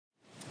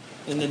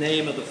In the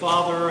name of the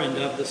Father, and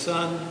of the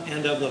Son,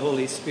 and of the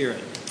Holy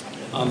Spirit.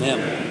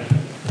 Amen.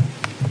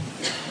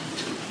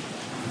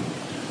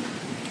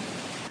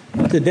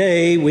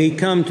 Today we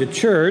come to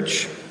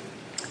church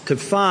to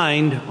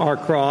find our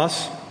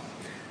cross,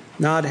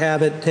 not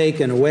have it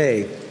taken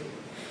away.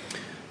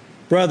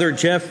 Brother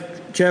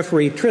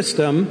Jeffrey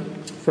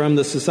Tristram from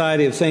the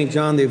Society of St.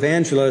 John the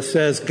Evangelist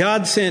says,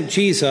 God sent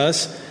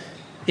Jesus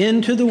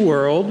into the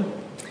world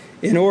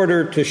in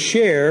order to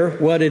share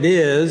what it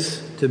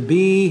is to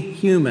be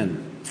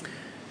human,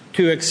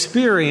 to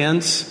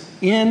experience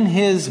in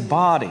his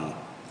body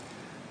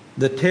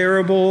the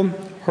terrible,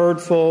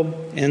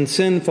 hurtful, and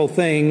sinful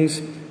things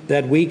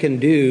that we can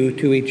do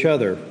to each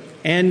other,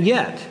 and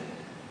yet,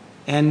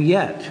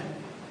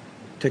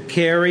 to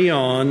carry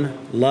on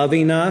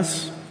loving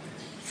us,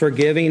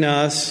 forgiving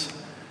us,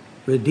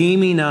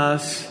 redeeming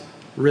us,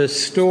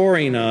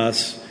 restoring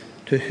us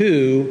to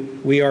who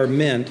we are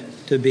meant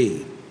to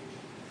be.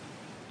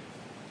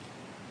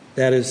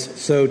 That is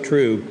so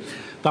true.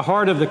 The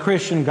heart of the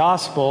Christian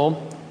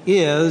gospel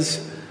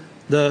is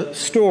the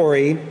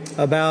story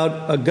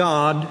about a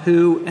God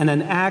who, in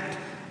an act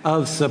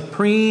of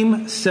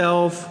supreme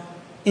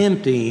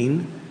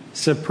self-emptying,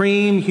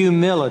 supreme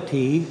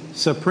humility,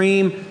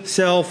 supreme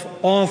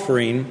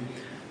self-offering,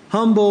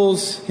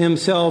 humbles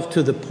himself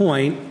to the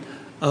point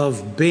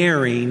of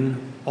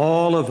bearing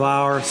all of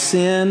our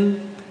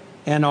sin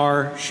and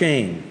our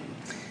shame.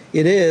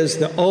 It is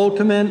the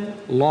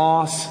ultimate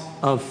loss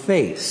of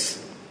face,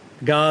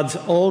 God's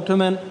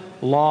ultimate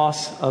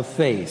loss of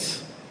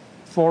face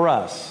for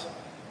us,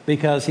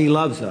 because he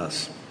loves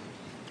us,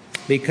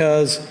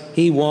 because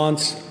he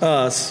wants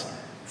us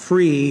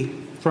free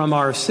from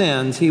our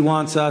sins. He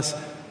wants us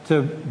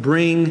to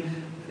bring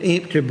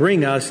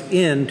us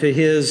into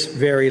his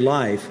very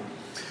life.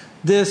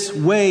 This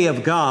way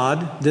of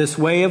God, this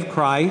way of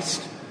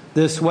Christ,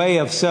 this way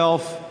of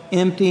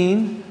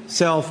self-emptying,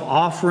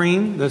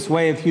 self-offering, this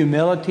way of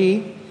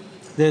humility,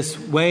 this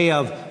way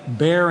of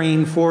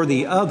bearing for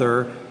the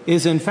other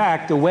is in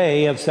fact the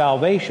way of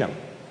salvation.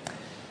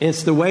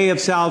 It's the way of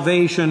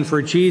salvation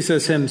for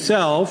Jesus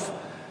himself,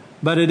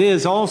 but it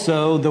is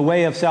also the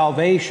way of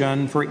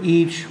salvation for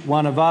each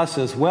one of us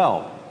as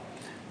well.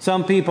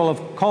 Some people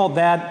have called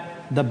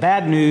that the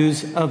bad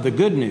news of the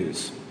good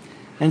news.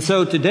 And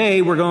so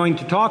today we're going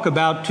to talk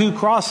about two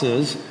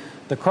crosses,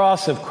 the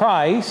cross of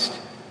Christ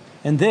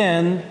and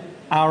then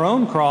our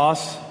own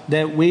cross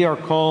that we are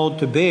called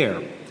to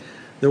bear.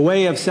 The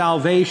way of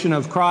salvation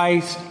of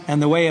Christ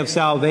and the way of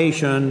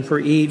salvation for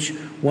each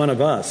one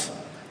of us.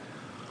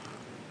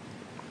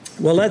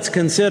 Well, let's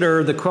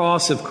consider the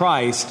cross of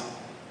Christ.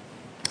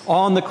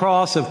 On the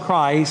cross of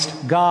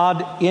Christ,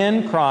 God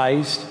in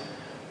Christ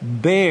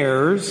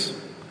bears,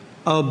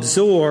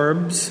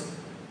 absorbs,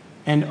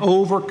 and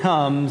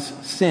overcomes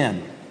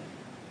sin.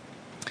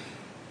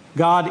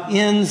 God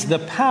ends the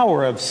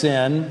power of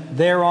sin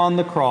there on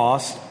the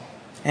cross,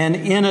 and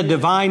in a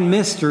divine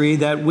mystery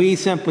that we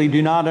simply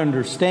do not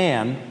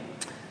understand,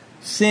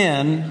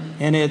 sin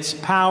and its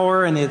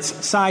power and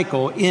its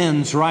cycle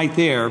ends right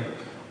there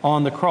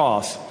on the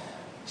cross.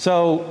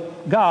 So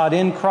God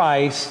in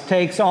Christ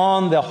takes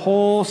on the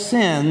whole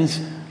sins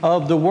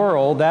of the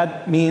world,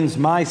 that means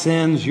my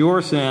sins,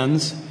 your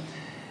sins,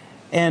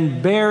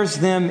 and bears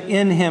them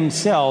in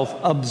himself,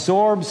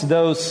 absorbs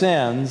those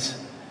sins,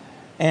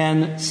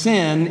 and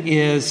sin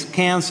is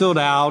canceled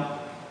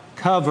out,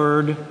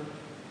 covered,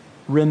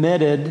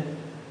 remitted.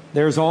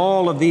 There's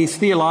all of these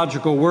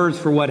theological words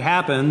for what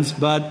happens,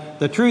 but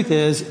the truth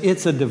is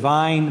it's a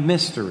divine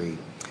mystery.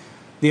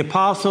 The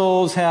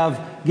apostles have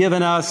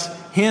given us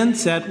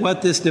hints at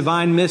what this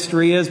divine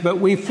mystery is, but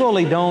we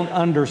fully don't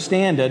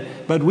understand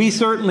it. But we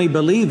certainly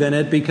believe in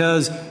it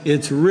because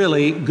it's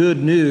really good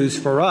news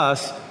for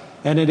us,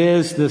 and it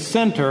is the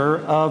center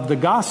of the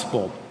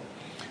gospel.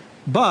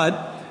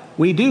 But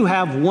we do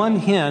have one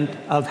hint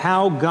of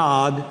how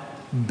God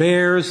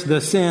bears the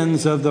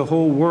sins of the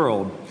whole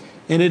world.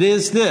 And it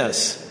is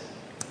this: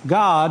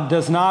 God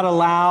does not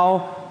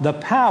allow the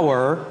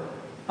power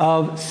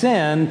of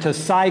sin to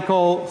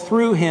cycle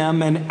through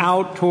him and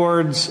out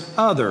towards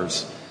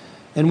others.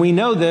 And we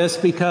know this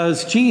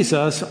because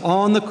Jesus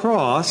on the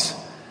cross,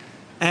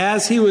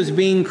 as he was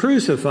being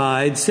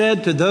crucified,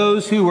 said to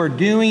those who were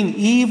doing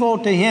evil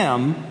to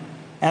him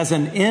as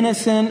an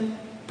innocent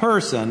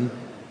person,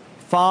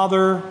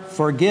 Father,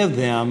 forgive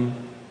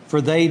them, for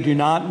they do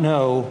not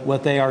know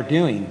what they are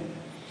doing.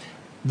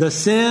 The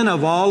sin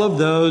of all of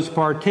those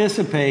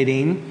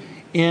participating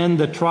in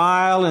the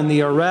trial and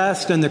the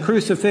arrest and the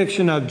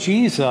crucifixion of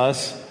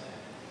Jesus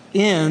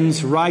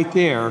ends right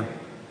there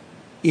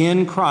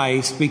in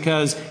Christ,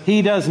 because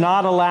he does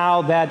not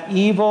allow that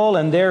evil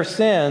and their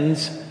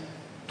sins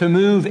to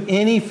move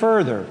any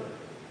further.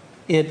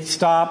 It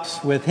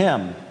stops with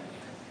him,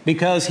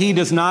 because he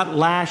does not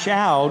lash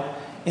out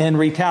in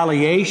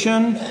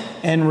retaliation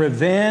and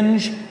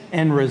revenge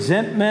and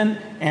resentment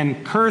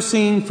and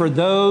cursing for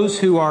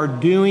those who are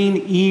doing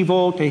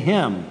evil to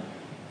him.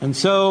 And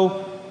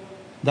so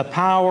the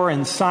power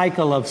and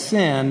cycle of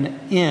sin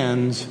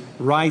ends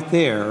right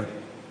there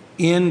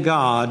in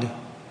God,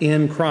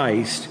 in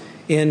Christ,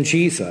 in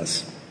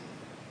Jesus.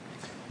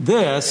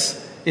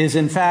 This is,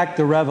 in fact,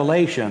 the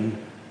revelation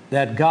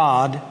that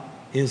God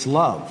is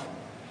love.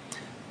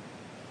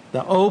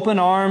 The open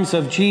arms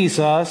of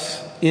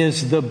Jesus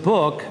is the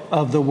book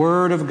of the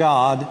Word of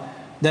God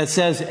that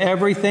says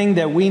everything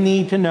that we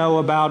need to know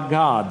about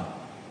God.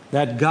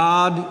 That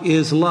God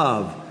is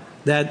love.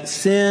 That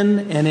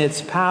sin and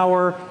its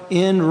power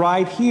end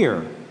right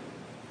here.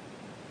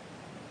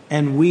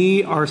 And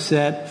we are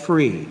set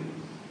free.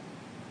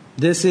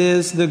 This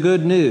is the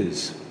good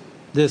news.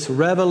 This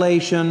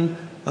revelation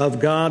of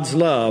God's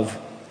love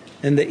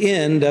and the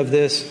end of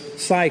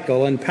this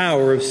cycle and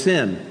power of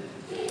sin.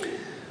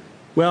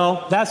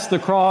 Well, that's the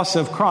cross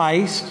of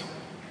Christ.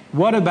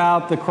 What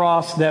about the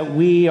cross that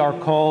we are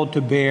called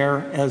to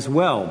bear as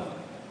well?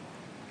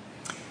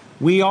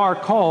 We are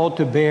called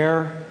to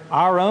bear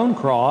our own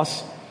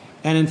cross,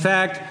 and in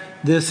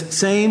fact, this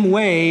same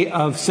way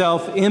of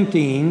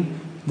self-emptying,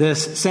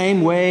 this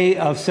same way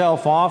of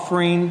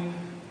self-offering,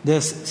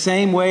 this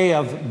same way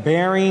of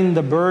bearing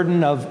the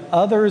burden of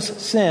others'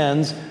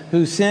 sins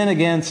who sin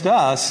against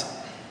us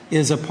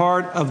is a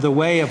part of the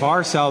way of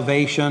our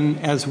salvation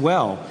as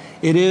well.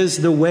 It is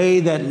the way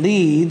that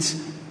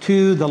leads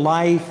to the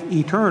life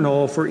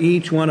eternal for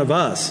each one of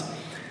us.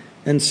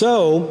 And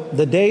so,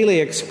 the daily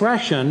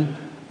expression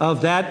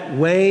of that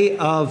way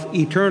of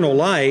eternal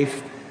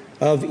life,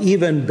 of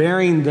even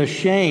bearing the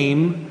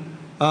shame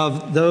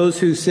of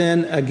those who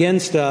sin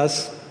against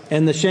us,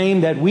 and the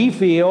shame that we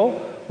feel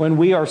when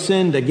we are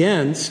sinned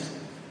against,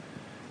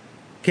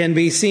 can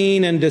be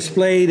seen and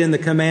displayed in the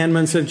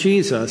commandments of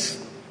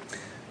Jesus.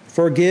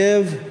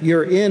 Forgive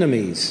your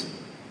enemies.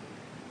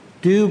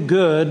 Do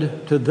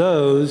good to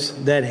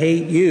those that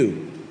hate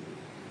you.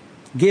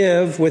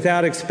 Give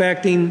without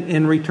expecting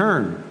in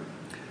return.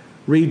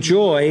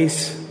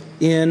 Rejoice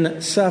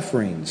in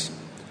sufferings.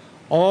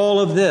 All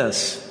of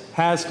this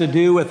has to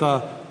do with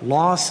a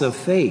loss of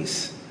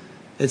face.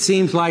 It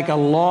seems like a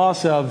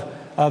loss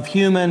of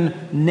human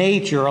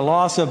nature, a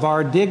loss of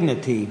our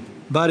dignity.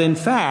 But in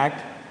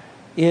fact,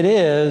 it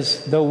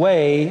is the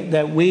way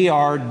that we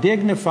are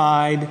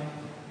dignified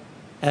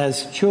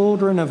as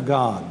children of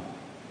God.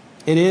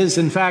 It is,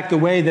 in fact, the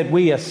way that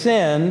we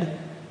ascend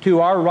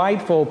to our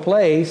rightful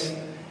place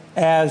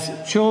as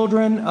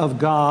children of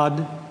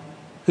God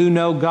who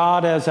know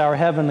God as our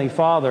Heavenly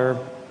Father,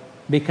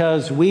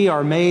 because we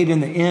are made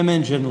in the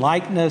image and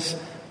likeness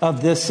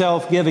of this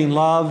self-giving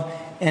love,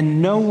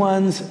 and no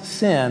one's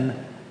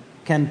sin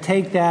can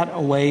take that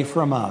away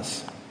from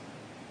us.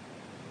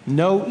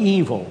 No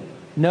evil,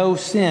 no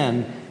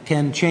sin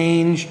can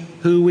change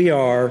who we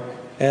are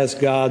as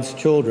God's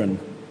children.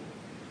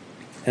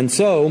 And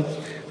so,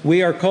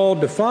 we are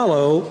called to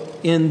follow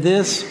in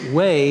this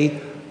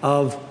way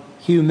of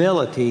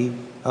humility,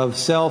 of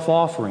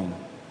self-offering.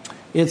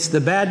 It's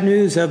the bad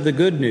news of the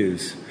good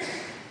news.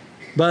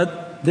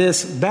 But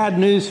this bad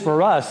news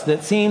for us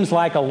that seems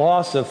like a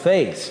loss of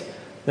face,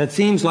 that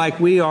seems like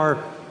we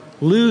are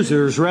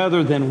losers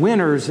rather than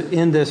winners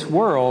in this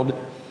world,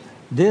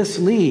 this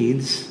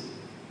leads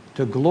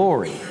to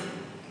glory.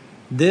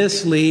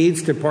 This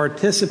leads to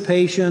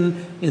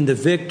participation in the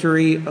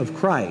victory of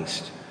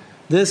Christ.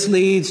 This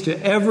leads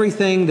to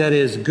everything that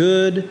is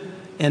good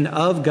and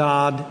of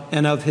God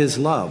and of His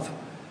love.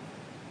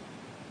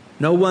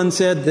 No one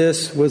said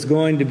this was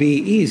going to be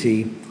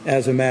easy,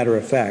 as a matter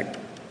of fact.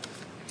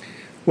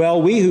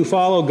 Well, we who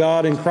follow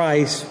God in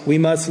Christ, we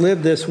must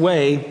live this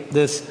way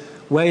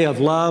of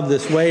love,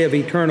 this way of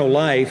eternal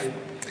life.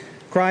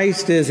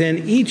 Christ is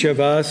in each of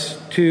us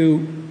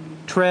to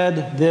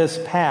tread this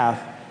path,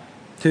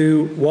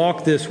 to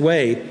walk this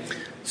way.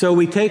 So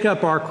we take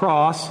up our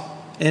cross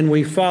and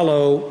we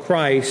follow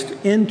Christ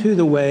into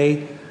the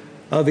way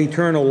of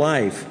eternal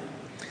life.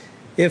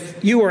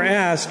 If you were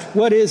asked,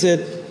 what is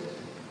it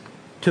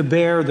to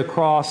bear the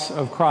cross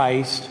of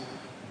Christ?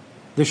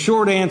 The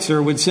short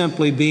answer would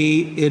simply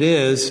be, it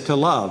is to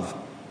love.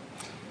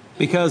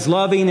 Because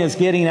loving is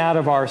getting out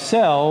of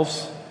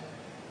ourselves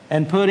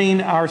and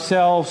putting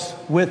ourselves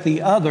with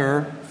the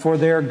other for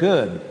their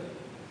good.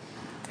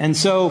 And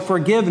so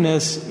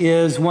forgiveness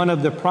is one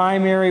of the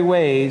primary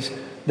ways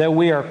that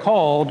we are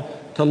called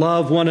to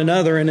love one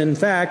another. And in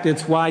fact,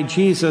 it's why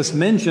Jesus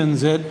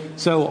mentions it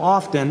so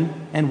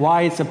often and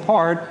why it's a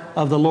part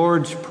of the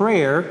Lord's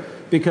Prayer,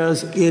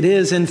 because it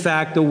is in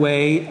fact the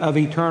way of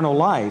eternal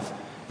life.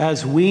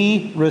 As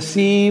we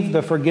receive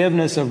the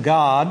forgiveness of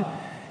God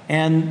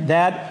and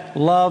that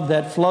love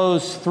that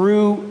flows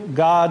through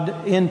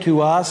God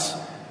into us,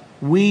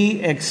 we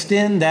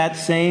extend that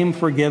same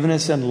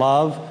forgiveness and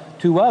love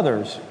to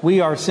others. We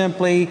are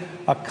simply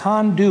a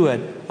conduit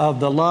of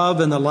the love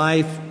and the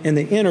life and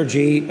the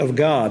energy of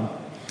God.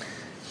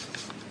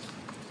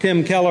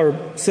 Tim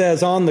Keller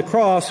says, on the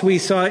cross, we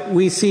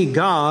see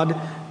God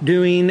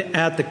doing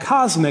at the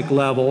cosmic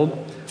level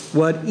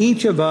what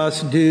each of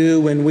us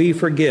do when we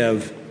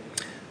forgive.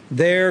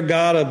 There,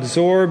 God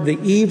absorbed the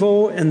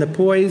evil and the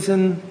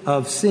poison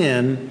of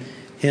sin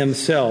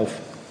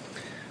Himself.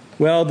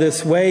 Well,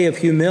 this way of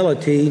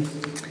humility,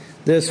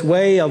 this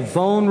way of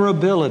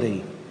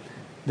vulnerability,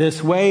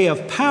 This way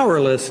of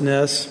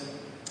powerlessness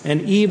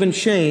and even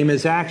shame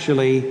is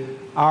actually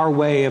our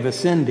way of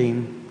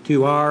ascending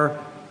to our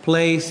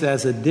place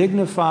as a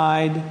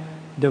dignified,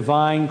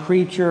 divine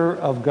creature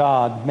of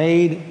God,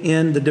 made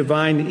in the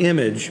divine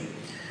image.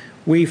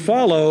 We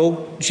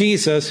follow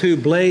Jesus, who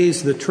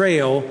blazed the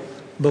trail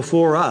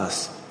before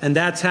us, and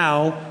that's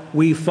how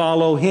we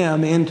follow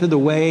him into the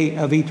way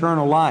of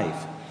eternal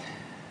life.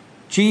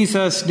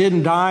 Jesus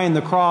didn't die on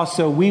the cross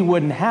so we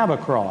wouldn't have a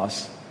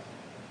cross.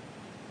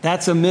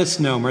 That's a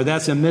misnomer.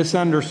 That's a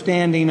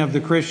misunderstanding of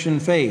the Christian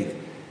faith.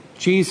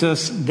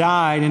 Jesus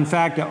died, in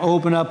fact, to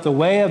open up the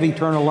way of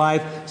eternal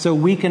life so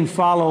we can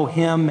follow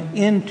him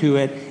into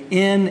it,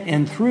 in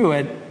and through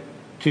it,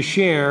 to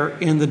share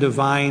in the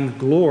divine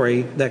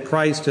glory that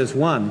Christ has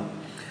won.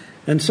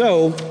 And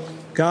so,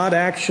 God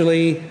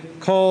actually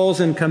calls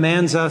and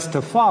commands us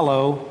to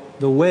follow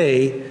the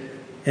way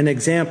and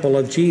example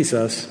of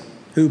Jesus,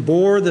 who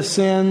bore the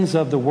sins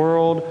of the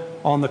world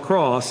on the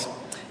cross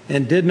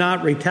and did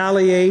not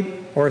retaliate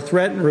or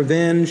threaten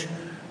revenge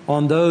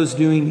on those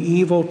doing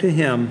evil to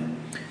him.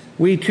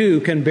 We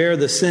too can bear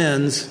the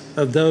sins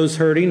of those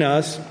hurting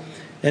us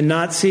and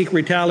not seek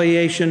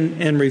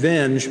retaliation and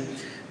revenge.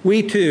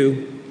 We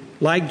too,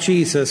 like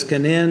Jesus,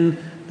 can end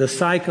the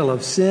cycle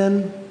of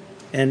sin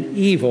and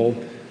evil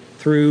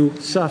through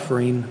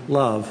suffering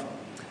love.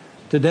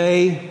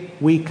 Today,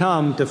 we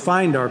come to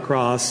find our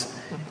cross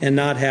and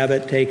not have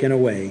it taken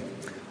away.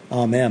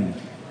 Amen.